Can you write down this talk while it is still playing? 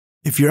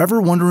If you're ever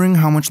wondering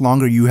how much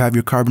longer you have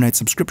your Carbonite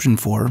subscription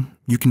for,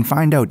 you can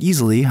find out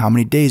easily how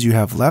many days you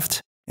have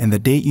left and the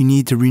date you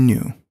need to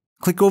renew.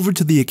 Click over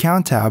to the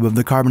Account tab of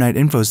the Carbonite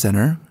Info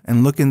Center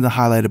and look in the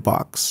highlighted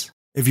box.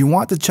 If you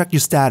want to check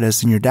your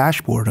status in your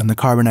dashboard on the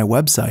Carbonite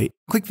website,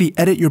 click the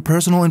Edit Your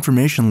Personal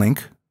Information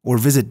link or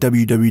visit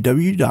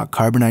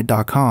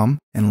www.carbonite.com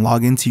and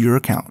log into your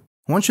account.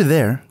 Once you're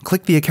there,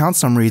 click the Account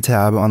Summary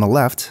tab on the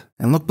left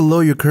and look below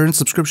your current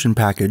subscription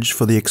package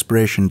for the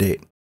expiration date.